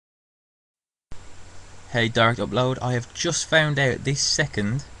Hey, direct upload. I have just found out this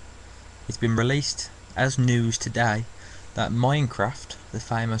second, it's been released as news today, that Minecraft, the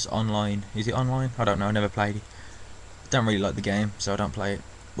famous online, is it online? I don't know, I never played it. Don't really like the game, so I don't play it.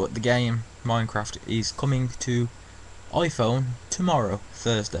 But the game, Minecraft, is coming to iPhone tomorrow,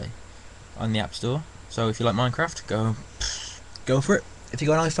 Thursday, on the App Store. So if you like Minecraft, go for it. If you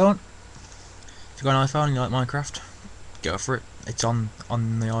got an iPhone, and you like Minecraft, go for it. It's on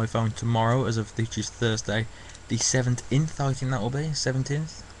the iPhone tomorrow, as of which is Thursday, the 17th. I think that will be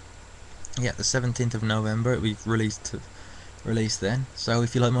 17th. Yeah, the 17th of November. It'll be released then. So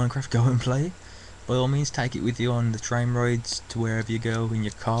if you like Minecraft, go and play it. By all means, take it with you on the train rides to wherever you go, in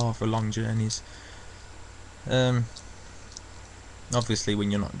your car for long journeys. Obviously when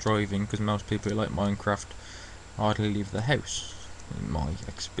you're not driving, because most people who like Minecraft hardly leave the house, in my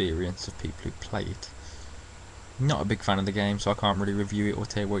experience of people who play it. Not a big fan of the game, so I can't really review it or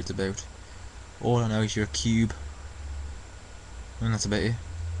tell you what it's about. All I know is you're a cube, and that's about it.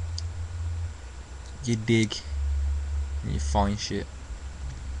 You dig, and you find shit.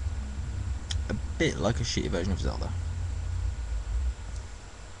 A bit like a shitty version of Zelda.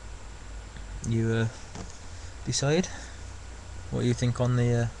 You decide what you think on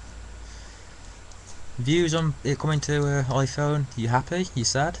the views on it coming to iPhone. You happy? You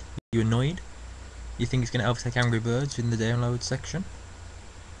sad? You annoyed? You think it's going to overtake Angry Birds in the download section?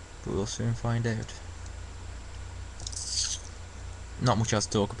 But we'll soon find out. Not much else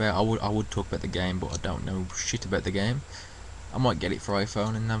to talk about. I would talk about the game, but I don't know shit about the game. I might get it for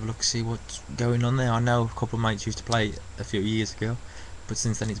iPhone and have a look, see what's going on there. I know a couple of mates used to play it a few years ago, but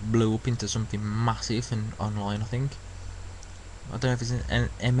since then it's blew up into something massive and online, I think. I don't know if it's an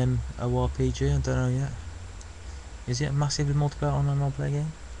MMORPG, I don't know yet. Is it a massively multiplayer online roleplay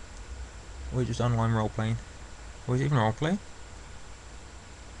game? Or is it just online roleplaying? Or is it even roleplay?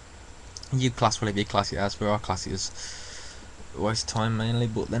 You class whatever you class it as, but our class it as waste time mainly,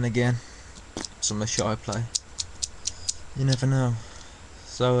 but then again, some of the shit I play, you never know.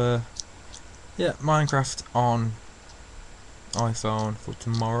 So yeah, Minecraft on iPhone for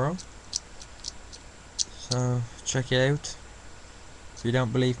tomorrow, so check it out. If you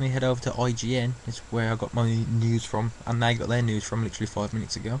don't believe me, head over to IGN, it's where I got my news from, and they got their news from literally 5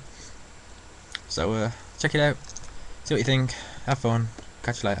 minutes ago. So check it out, see what you think, have fun,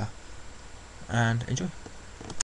 catch you later, and enjoy.